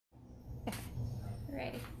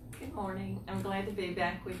Good morning. I'm glad to be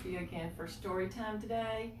back with you again for story time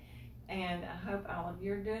today, and I hope all of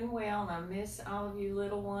you are doing well, and I miss all of you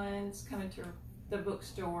little ones coming to the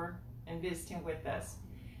bookstore and visiting with us,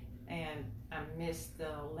 and I miss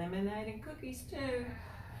the lemonade and cookies too.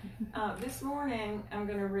 This morning I'm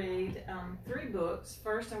going to read 3 books.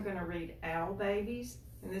 First I'm going to read Owl Babies,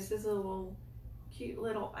 and this is a cute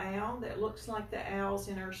little owl that looks like the owls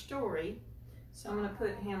in our story, so I'm going to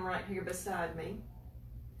put him right here beside me.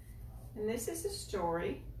 And this is a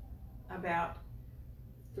story about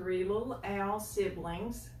 3 little owl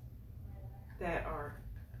siblings that are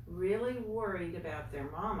really worried about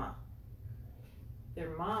their mama. Their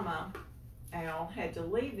mama, owl, had to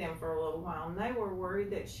leave them for a little while, and they were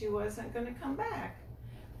worried that she wasn't going to come back.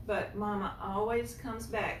 But mama always comes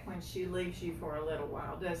back when she leaves you for a little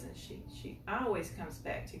while, doesn't she? She always comes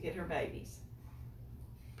back to get her babies.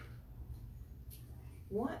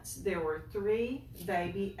 Once there were 3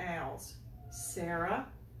 baby owls, Sarah,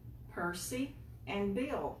 Percy, and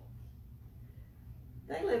Bill.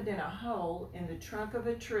 They lived in a hole in the trunk of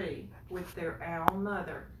a tree with their owl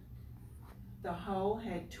mother. The hole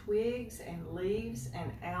had twigs and leaves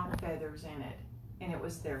and owl feathers in it, and it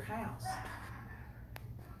was their house.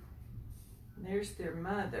 There's their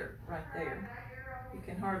mother right there. You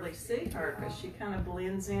can hardly see her because she kind of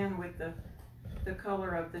blends in with the color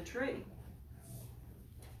of the tree.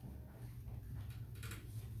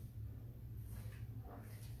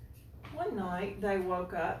 One night they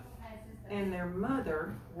woke up and their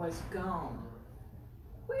mother was gone.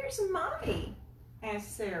 "Where's Mommy?"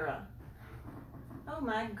 asked Sarah. "Oh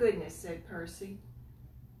my goodness," said Percy.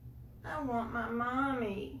 "I want my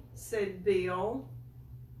mommy," said Bill.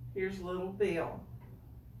 Here's little Bill.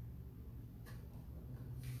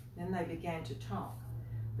 Then they began to talk.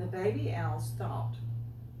 The baby owls thought.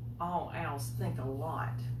 All owls think a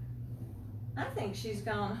lot. "I think she's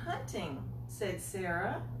gone hunting," said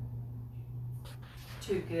Sarah.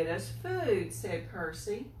 "To get us food," said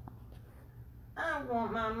Percy. "I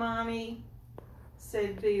want my mommy,"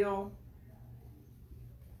 said Bill.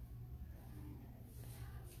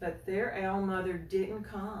 But their owl mother didn't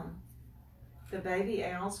come. The baby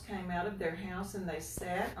owls came out of their house and they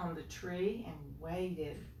sat on the tree and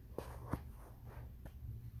waited.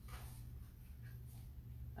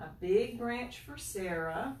 A big branch for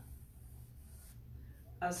Sarah,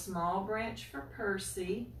 a small branch for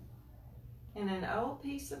Percy, and an old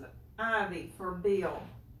piece of ivy for Bill,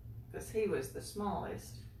 because he was the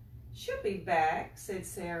smallest. "She'll be back," said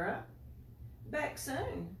Sarah. "Back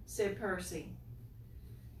soon," said Percy.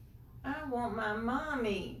 "I want my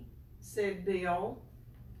mommy," said Bill.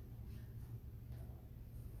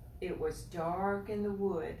 It was dark in the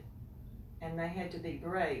wood, and they had to be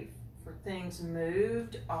brave, for things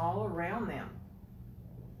moved all around them.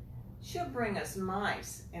 "She'll bring us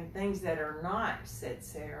mice and things that are nice," said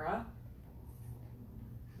Sarah.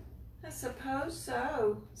 "I suppose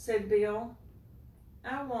so," said Bill.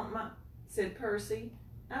 Said Percy.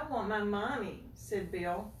 "I want my mommy," said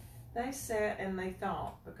Bill. They sat and they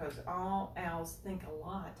thought, because all owls think a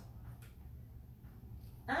lot.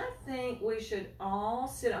 "I think we should all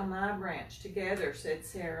sit on my branch together," said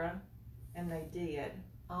Sarah. And they did,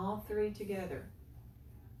 all 3 together.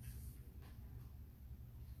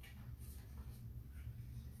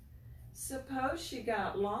 "Suppose she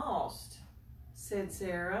got lost," said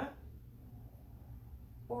Sarah.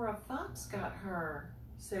 "Or a fox got her,"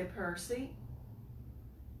 said Percy.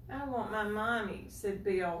 "I want my mommy," said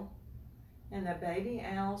Bill. And the baby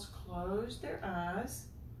owls closed their eyes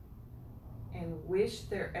and wished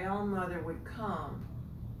their owl mother would come.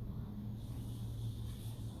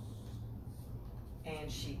 And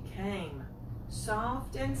she came,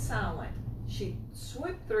 soft and silent. She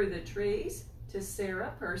swooped through the trees to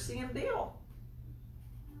Sarah, Percy, and Bill.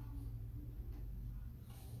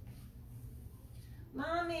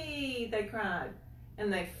 "Mommy," they cried,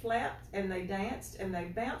 and they flapped and they danced and they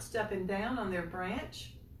bounced up and down on their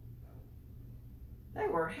branch. They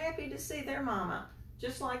were happy to see their mama,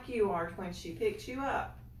 just like you are when she picks you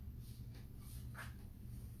up.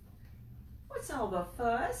 "What's all the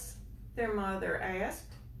fuss?" their mother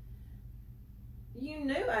asked. "You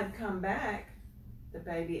knew I'd come back," the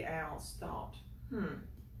baby owls thought.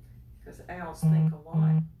 Because owls think a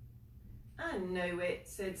lot. "I knew it,"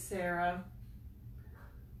 said Sarah.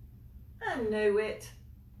 "I knew it,"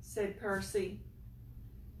 said Percy.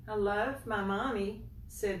 "I love my mommy,"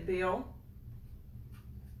 said Bill.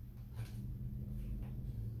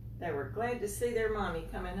 They were glad to see their mommy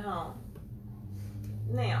coming home.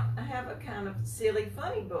 Now, I have a kind of silly,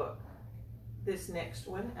 funny book. This next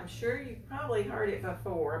one, I'm sure you've probably heard it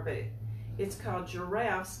before, but it's called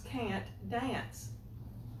Giraffes Can't Dance.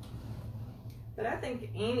 but I think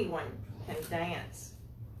anyone can dance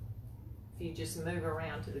if you just move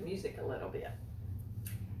around to the music a little bit.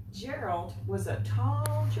 Gerald was a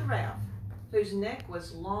tall giraffe whose neck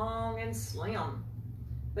was long and slim,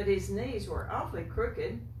 but his knees were awfully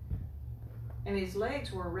crooked and his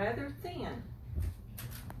legs were rather thin.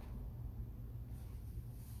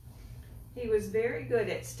 He was very good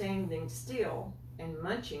at standing still and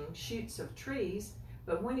munching shoots of trees,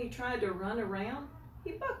 but when he tried to run around,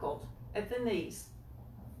 he buckled at the knees.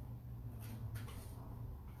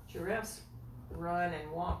 Giraffes run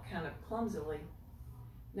and walk kind of clumsily.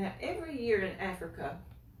 Now, every year in Africa,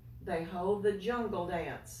 they hold the jungle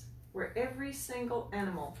dance, where every single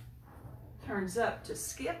animal turns up to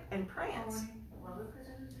skip and prance.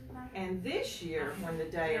 And this year, when the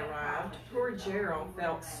day arrived, poor Gerald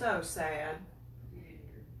felt so sad,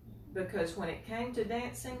 because when it came to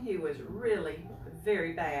dancing, he was really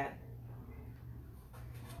very bad.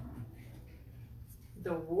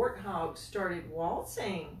 The warthogs started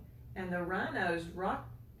waltzing, and the rhinos rocked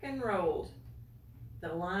and rolled.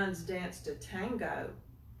 The lions danced a tango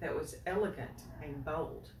that was elegant and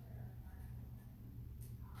bold.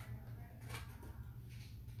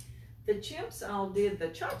 The chimps all did the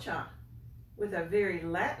cha-cha with a very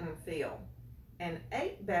Latin feel, and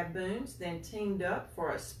 8 baboons then teamed up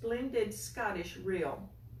for a splendid Scottish reel.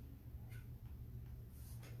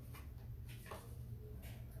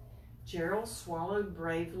 Gerald swallowed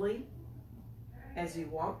bravely as he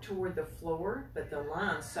walked toward the floor, but the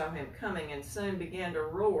lions saw him coming and soon began to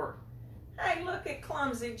roar. "Hey, look at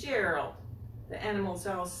clumsy Gerald!" The animals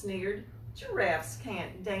all sneered. "Giraffes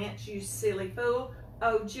can't dance, you silly fool.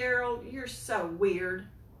 Oh, Gerald, you're so weird."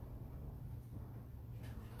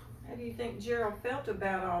 How do you think Gerald felt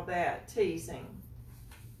about all that teasing?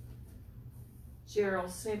 Gerald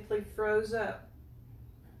simply froze up.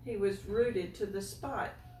 He was rooted to the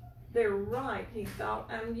spot. "They're right," he thought.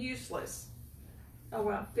 "I'm useless. Oh,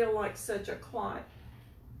 I feel like such a clot."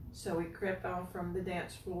 So he crept off from the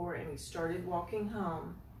dance floor and he started walking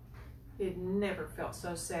home. He had never felt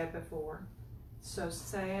so sad before. So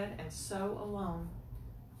sad and so alone.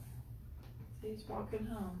 He's walking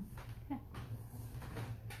home.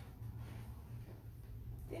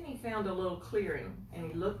 Then he found a little clearing and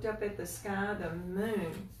he looked up at the sky. "The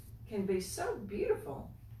moon can be so beautiful,"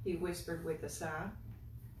 he whispered with a sigh.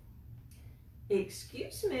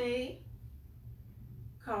 "Excuse me,"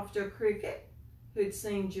 coughed a cricket who'd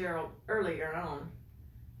seen Gerald earlier on.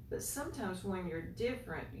 But sometimes when you're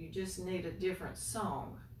different, you just need a different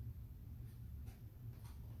song.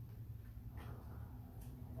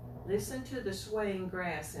 Listen to the swaying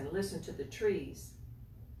grass and listen to the trees.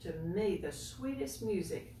 To me, the sweetest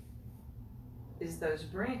music is those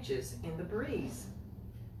branches in the breeze.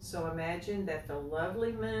 So imagine that the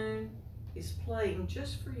lovely moon is playing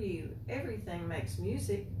just for you. Everything makes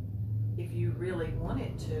music if you really want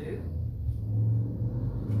it to.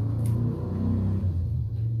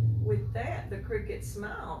 With that, the cricket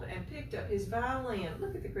smiled and picked up his violin.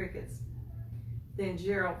 Look at the crickets. Then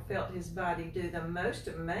Gerald felt his body do the most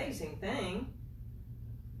amazing thing.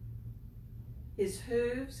 His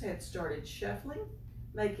hooves had started shuffling,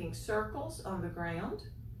 making circles on the ground.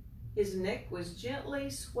 His neck was gently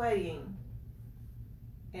swaying,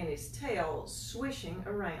 and his tail swishing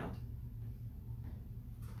around.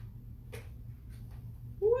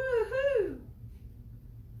 Woohoo!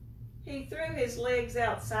 He threw his legs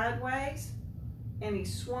out sideways, and he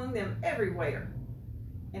swung them everywhere.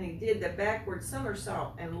 And he did the backward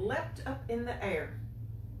somersault and leapt up in the air.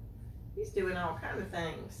 He's doing all kinds of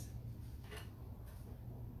things.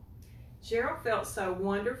 Gerald felt so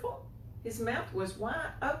wonderful. His mouth was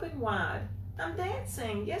wide open wide. "I'm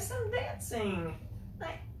dancing. Yes, I'm dancing.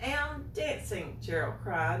 I am dancing," Gerald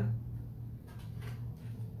cried.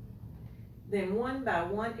 Then one by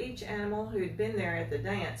one, each animal who'd been there at the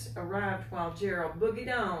dance arrived while Gerald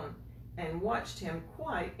boogied on and watched him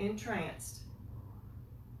quite entranced.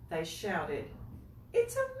 They shouted,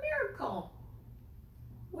 "It's a miracle!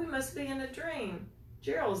 We must be in a dream.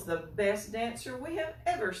 Gerald's the best dancer we have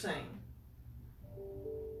ever seen."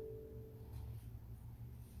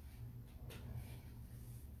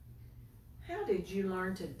 How did you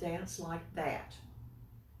learn to dance like that?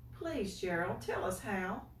 Please, Gerald, tell us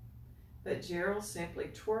how. But Gerald simply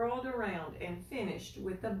twirled around and finished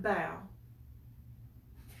with a bow.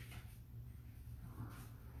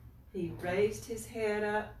 He raised his head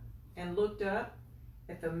up and looked up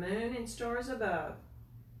at the moon and stars above.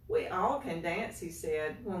 "We all can dance," he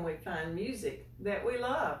said, "when we find music that we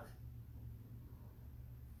love."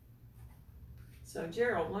 So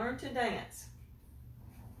Gerald learned to dance.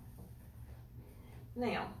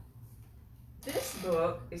 Now, This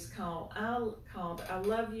book is called I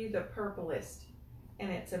Love You the Purplest,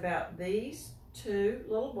 and it's about these two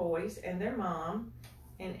little boys and their mom,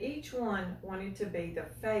 and each one wanted to be the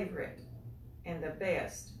favorite and the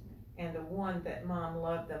best and the one that mom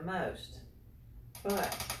loved the most.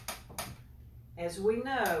 But as we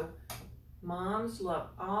know, moms love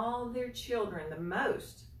all their children the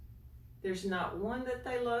most. There's not one that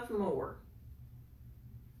they love more.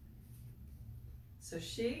 So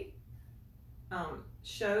she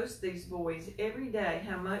shows these boys every day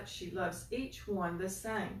how much she loves each one the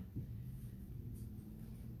same.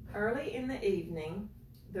 Early in the evening,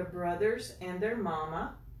 the brothers and their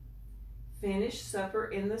mama finished supper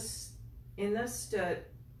in the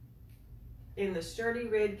sturdy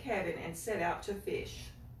red cabin and set out to fish.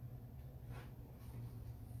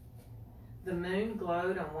 The moon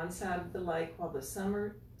glowed on one side of the lake while the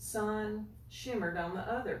summer sun shimmered on the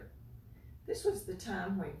other. This was the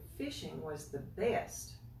time when fishing was the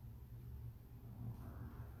best.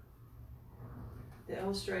 The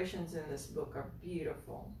illustrations in this book are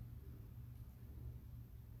beautiful.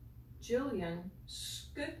 Julian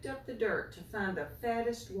scooped up the dirt to find the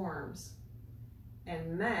fattest worms,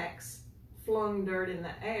 and Max flung dirt in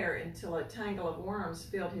the air until a tangle of worms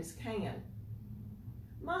filled his can.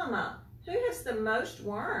 "Mama, who has the most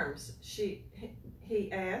worms?"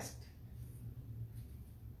 he asked.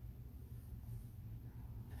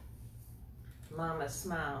 Mama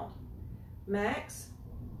smiled. "Max,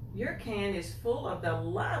 your can is full of the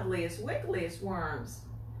liveliest, wiggliest worms.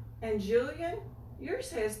 And Julian, yours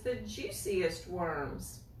has the juiciest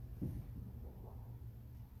worms."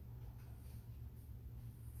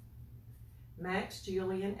 Max,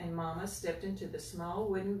 Julian, and Mama stepped into the small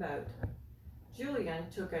wooden boat. Julian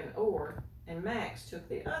took an oar, and Max took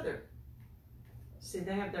the other. See,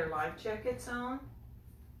 they have their life jackets on,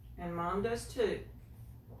 and Mom does too.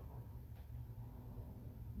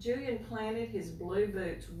 Julian planted his blue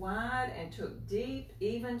boots wide and took deep,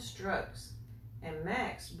 even strokes, and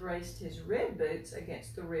Max braced his red boots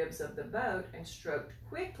against the ribs of the boat and stroked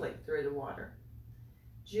quickly through the water.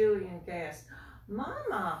 Julian gasped,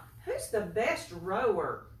 "Mama, who's the best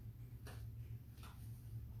rower?"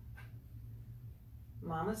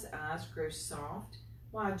 Mama's eyes grew soft.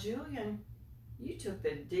 "Why, Julian, you took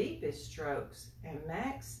the deepest strokes, and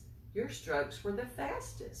Max, your strokes were the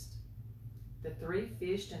fastest." The three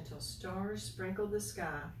fished until stars sprinkled the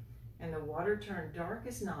sky and the water turned dark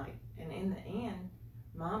as night, and in the end,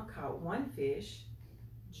 Mom caught one fish,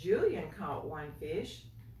 Julian caught one fish,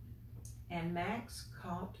 and Max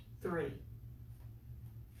caught 3.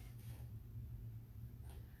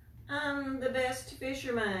 "I'm the best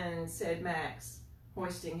fisherman," said Max,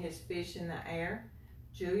 hoisting his fish in the air.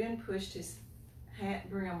 Julian pushed his hat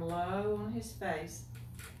brim low on his face.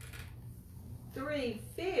 "3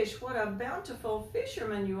 fish, what a bountiful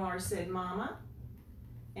fisherman you are," said Mama.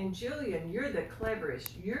 "And Julian, you're the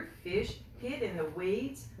cleverest. Your fish hid in the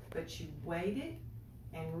weeds, but you waited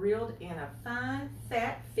and reeled in a fine,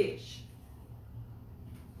 fat fish."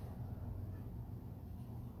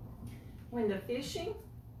 When the fishing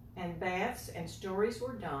and baths and stories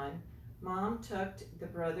were done, Mom tucked the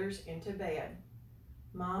brothers into bed.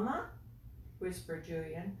 "Mama," whispered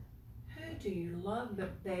Julian, "who do you love the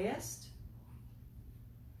best?"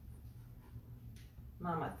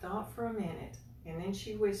 Mama thought for a minute, and then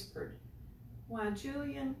she whispered, "Why,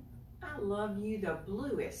 Julian, I love you the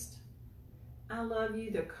bluest. I love you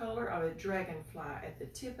the color of a dragonfly at the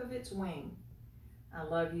tip of its wing. I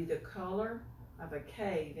love you the color of a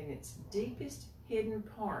cave in its deepest hidden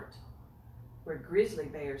part, where grizzly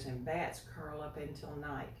bears and bats curl up until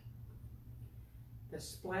night. The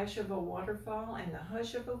splash of a waterfall and the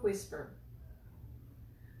hush of a whisper."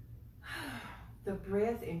 The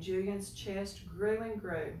breath in Julian's chest grew and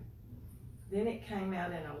grew. Then it came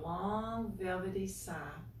out in a long, velvety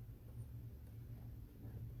sigh.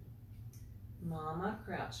 Mama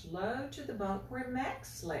crouched low to the bunk where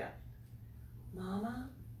Max slept. "Mama,"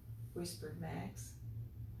 whispered Max,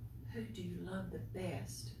 "who do you love the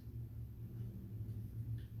best?"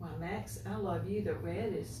 "Why, Max, I love you the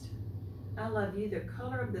reddest. I love you the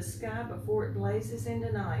color of the sky before it blazes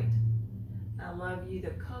into night. I love you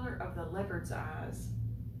the color of the leopard's eyes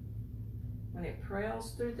when it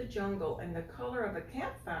prowls through the jungle, and the color of a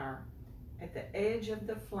campfire at the edge of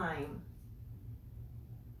the flame.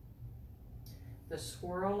 The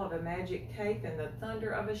swirl of a magic cape and the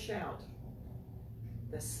thunder of a shout."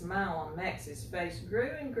 The smile on Max's face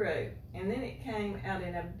grew and grew, and then it came out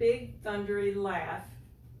in a big, thundery laugh.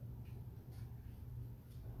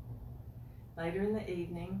 Later in the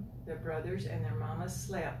evening, the brothers and their mama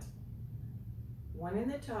slept. One in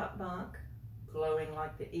the top bunk, glowing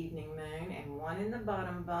like the evening moon, and one in the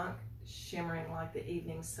bottom bunk, shimmering like the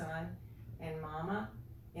evening sun, and Mama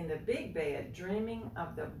in the big bed, dreaming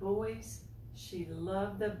of the boys she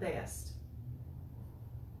loved the best.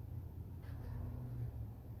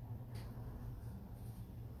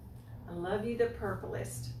 I Love You the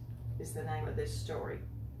Purplest is the name of this story.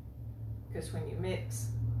 Because when you mix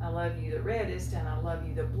I love you the reddest and I love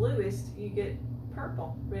you the bluest, you get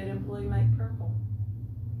purple. Red and blue make purple.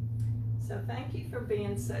 So thank you for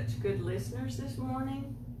being such good listeners this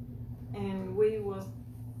morning. And we will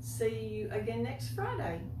see you again next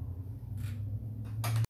Friday.